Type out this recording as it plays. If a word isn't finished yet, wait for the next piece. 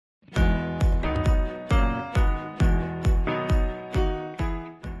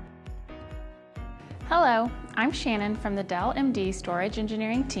Hello, I'm Shannon from the Dell MD Storage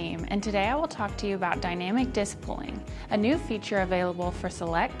Engineering team, and today I will talk to you about dynamic disk pooling, a new feature available for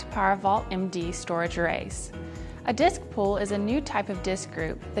select PowerVault MD storage arrays. A disk pool is a new type of disk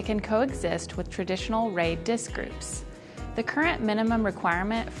group that can coexist with traditional RAID disk groups. The current minimum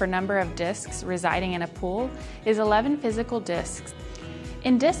requirement for number of disks residing in a pool is 11 physical disks.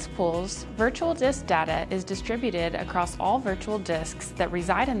 In disk pools, virtual disk data is distributed across all virtual disks that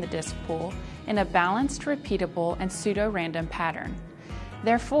reside in the disk pool in a balanced, repeatable, and pseudo-random pattern.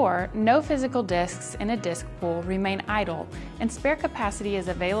 Therefore, no physical disks in a disk pool remain idle, and spare capacity is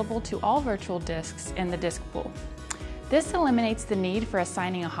available to all virtual disks in the disk pool. This eliminates the need for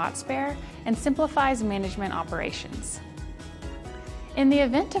assigning a hot spare and simplifies management operations. In the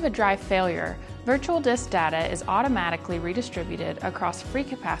event of a drive failure, virtual disk data is automatically redistributed across free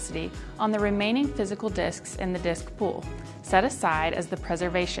capacity on the remaining physical disks in the disk pool, set aside as the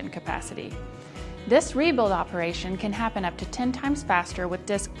preservation capacity. This rebuild operation can happen up to 10 times faster with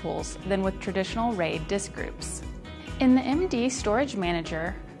disk pools than with traditional RAID disk groups. In the MD Storage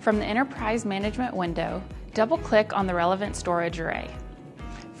Manager, from the Enterprise Management window, double-click on the relevant storage array.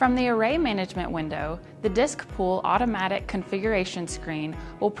 From the Array Management window, the Disk Pool Automatic Configuration screen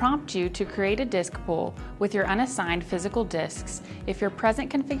will prompt you to create a disk pool with your unassigned physical disks if your present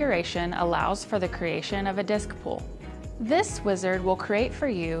configuration allows for the creation of a disk pool. This wizard will create for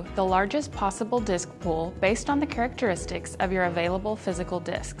you the largest possible disk pool based on the characteristics of your available physical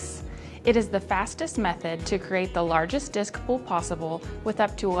disks. It is the fastest method to create the largest disk pool possible with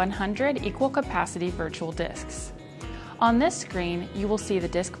up to 100 equal capacity virtual disks. On this screen, you will see the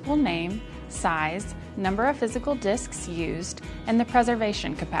disk pool name, size, number of physical disks used, and the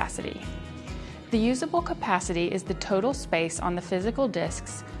preservation capacity. The usable capacity is the total space on the physical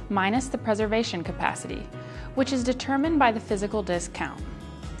disks minus the preservation capacity, which is determined by the physical disk count.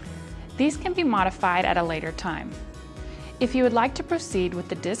 These can be modified at a later time. If you would like to proceed with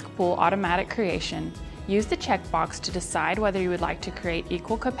the disk pool automatic creation, use the checkbox to decide whether you would like to create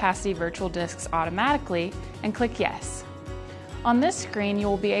equal capacity virtual disks automatically and click Yes. On this screen, you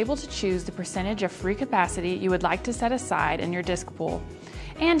will be able to choose the percentage of free capacity you would like to set aside in your disk pool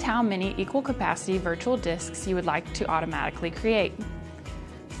and how many equal capacity virtual disks you would like to automatically create.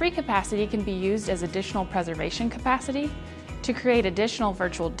 Free capacity can be used as additional preservation capacity, to create additional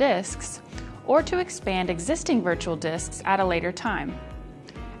virtual disks, or to expand existing virtual disks at a later time.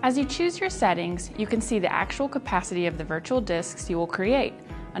 As you choose your settings, you can see the actual capacity of the virtual disks you will create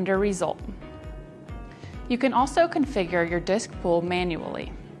under Result. You can also configure your disk pool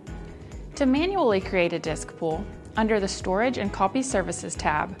manually. To manually create a disk pool, under the Storage and Copy Services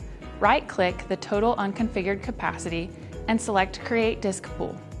tab, right-click the total unconfigured capacity and select Create Disk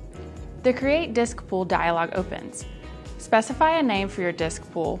Pool. The Create Disk Pool dialog opens. Specify a name for your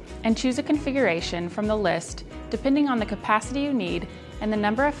disk pool and choose a configuration from the list depending on the capacity you need and the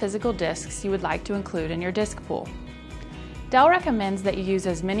number of physical disks you would like to include in your disk pool. Dell recommends that you use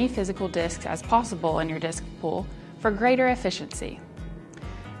as many physical disks as possible in your disk pool for greater efficiency.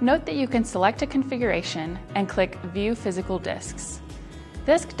 Note that you can select a configuration and click View Physical Disks.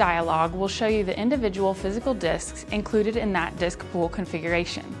 This dialog will show you the individual physical disks included in that disk pool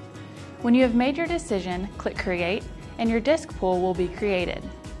configuration. When you have made your decision, click Create and your disk pool will be created.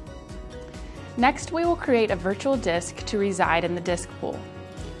 Next, we will create a virtual disk to reside in the disk pool.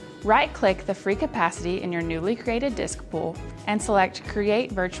 Right-click the free capacity in your newly created disk pool and select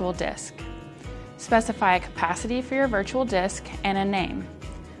Create Virtual Disk. Specify a capacity for your virtual disk and a name.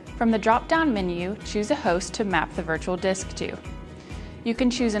 From the drop-down menu, choose a host to map the virtual disk to. You can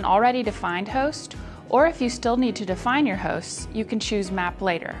choose an already defined host, or if you still need to define your hosts, you can choose Map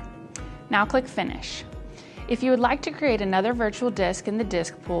Later. Now click Finish. If you would like to create another virtual disk in the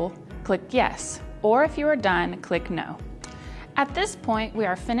disk pool, click Yes, or if you are done, click No. At this point, we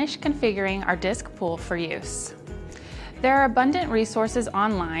are finished configuring our disk pool for use. There are abundant resources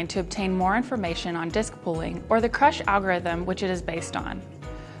online to obtain more information on disk pooling or the Crush algorithm which it is based on.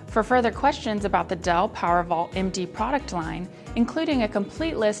 For further questions about the Dell PowerVault MD product line, including a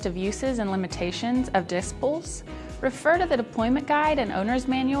complete list of uses and limitations of disk pools, refer to the deployment guide and owner's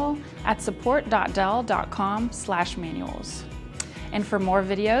manual at support.dell.com/manuals. And for more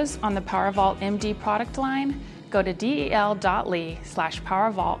videos on the PowerVault MD product line, go to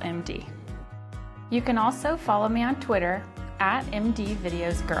del.ly/PowerVaultMD. You can also follow me on Twitter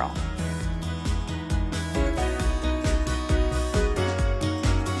 @MDVideosGirl.